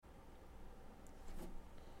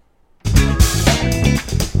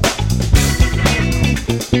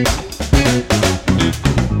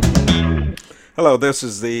Hello, this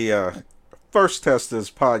is the first test of this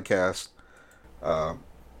podcast. Uh,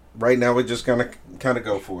 right now, we're just gonna kind of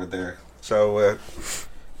go for it there. So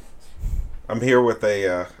I'm here with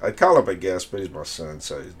I call him a guest, but he's my son,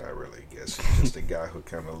 so he's not really a guest. He's just a guy who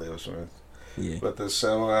kind of lives with us.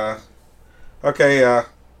 So, okay,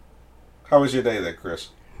 how was your day there, Chris?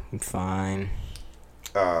 Fine.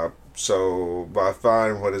 So by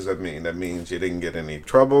fine, what does that mean? That means you didn't get any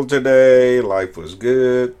trouble today. Life was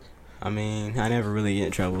good. I mean, I never really get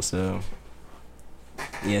in trouble, so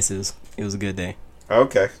yes, it was a good day.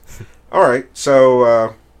 Okay. All right.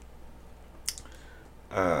 So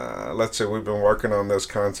let's see. We've been working on this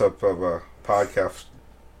concept of a podcast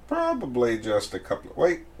probably just a couple.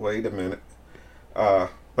 Wait a minute.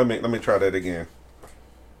 Let me try that again.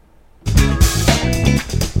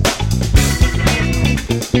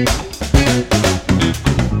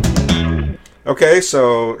 Okay,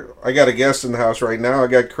 so I got a guest in the house right now. I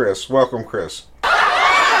got Chris. Welcome, Chris. All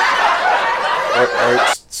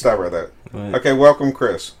right, stop right there. What? Okay, welcome,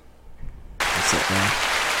 Chris. What's up, man?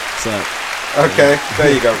 What's up? Okay,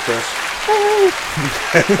 there you go, Chris.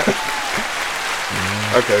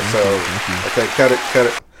 Okay, okay, cut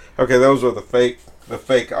it. Okay, those were the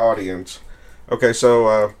fake audience. Okay,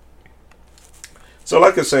 so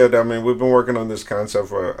like I said, I mean, we've been working on this concept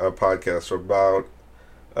for a podcast for about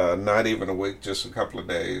not even a week, just a couple of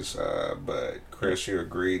days. But Chris, you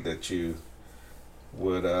agreed that you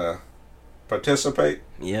would participate.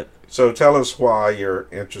 Yep. So tell us why you're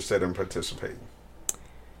interested in participating.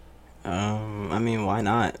 I mean, why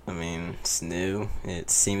not? I mean, it's new. It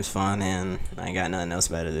seems fun, and I ain't got nothing else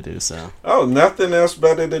better to do, so. Oh, nothing else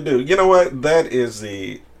better to do. You know what? That is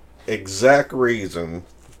the exact reason,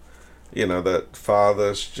 that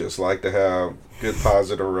fathers just like to have good,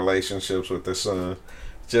 positive relationships with their son,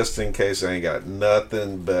 just in case they ain't got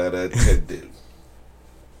nothing better to do.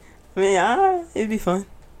 I mean, it'd be fun.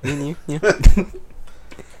 Me and you, yeah.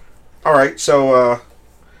 All right, so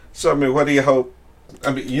I mean, what do you hope?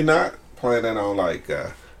 I mean, you're not planning on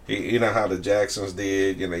you know how the Jacksons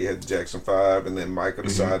did. You had the Jackson 5, and then Michael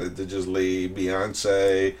decided to just leave.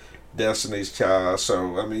 Beyonce, Destiny's Child.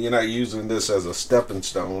 So I mean, you're not using this as a stepping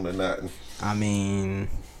stone or nothing. I mean,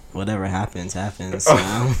 whatever happens.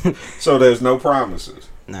 So there's no promises.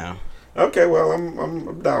 No. Okay, well,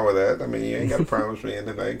 I'm down with that. I mean, you ain't got to promise me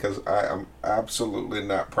anything because I am absolutely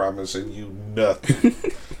not promising you nothing.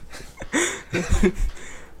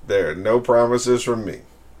 There are no promises from me.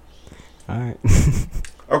 All right.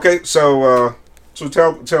 Okay, so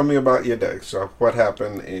tell me about your day. So what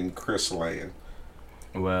happened in Chris Land?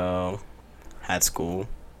 Well, had school.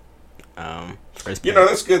 First period.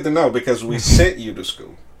 That's good to know because we sent you to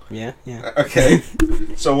school. Yeah. Okay.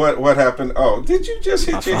 So what happened? Oh, did you just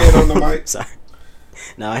hit your head on the mic? Sorry.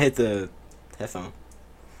 No, I hit the headphone.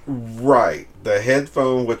 Right. The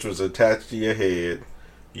headphone, which was attached to your head,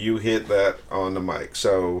 you hit that on the mic.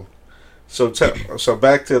 So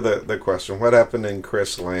back to the question. What happened in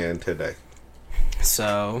Chris Land today?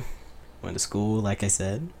 So, went to school, like I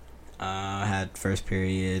said. Had first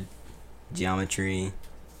period geometry.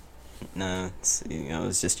 No, it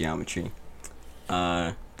was just geometry.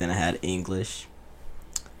 Then I had English.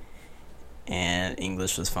 And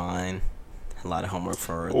English was fine. A lot of homework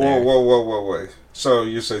for there. Whoa. So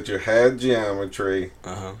you said you had geometry.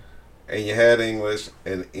 Uh-huh. And you had English,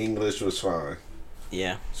 and English was fine.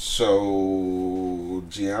 Yeah. So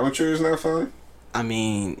geometry is not fine? I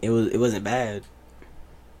mean, it wasn't bad.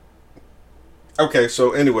 Okay,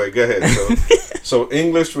 so anyway, go ahead. So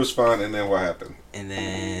English was fine, and then what happened? And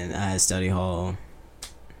then I had study hall.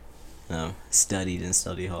 No, studied in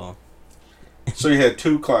study hall. So you had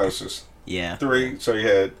 2 classes. Yeah. 3. So you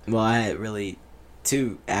had. Well, I had really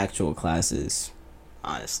 2 actual classes,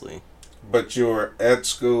 honestly. But you were at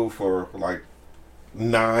school for like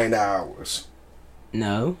 9 hours.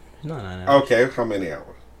 No, not 9 hours. Okay, how many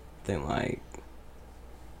hours? I think like.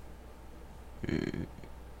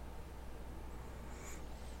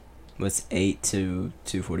 What's 8 to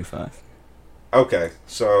 2:45? Okay,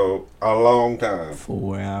 so a long time.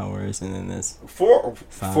 4 hours, and then this. 4.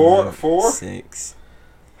 6.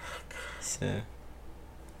 So.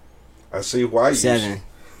 I see why you. 7.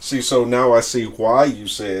 See, so now I see why you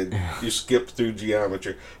said you skipped through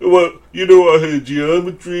geometry. Well, I had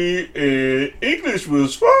geometry and English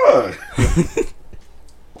was fine.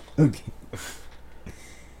 Okay.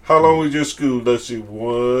 How long was your school? Let's see,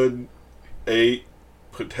 1, 8,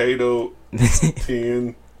 potato,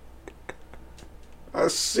 10. I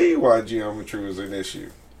see why geometry was an issue.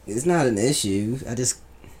 It's not an issue. I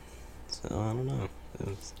don't know.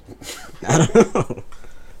 I don't know.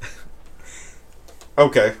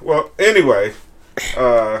 Okay, well, anyway,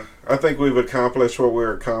 I think we've accomplished what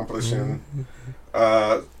we're accomplishing.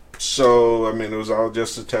 So, I mean, it was all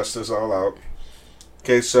just to test this all out.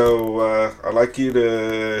 Okay, so I'd like you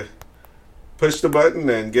to push the button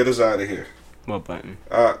and get us out of here. What button?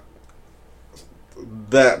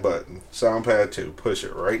 That button. Soundpad 2. Push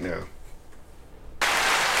it right now.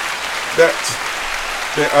 That's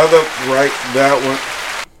the other right, that one.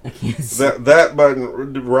 I can't see. That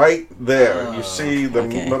button right there. You see the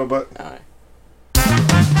middle button? Alright.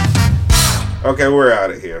 Okay, we're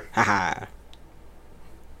out of here. Haha.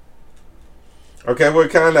 Okay, we're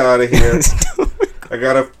kind of out of here. I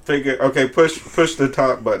gotta figure. Okay, push the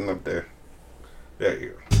top button up there. There you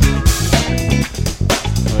go.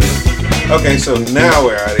 Okay, so now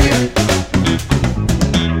we're out of here.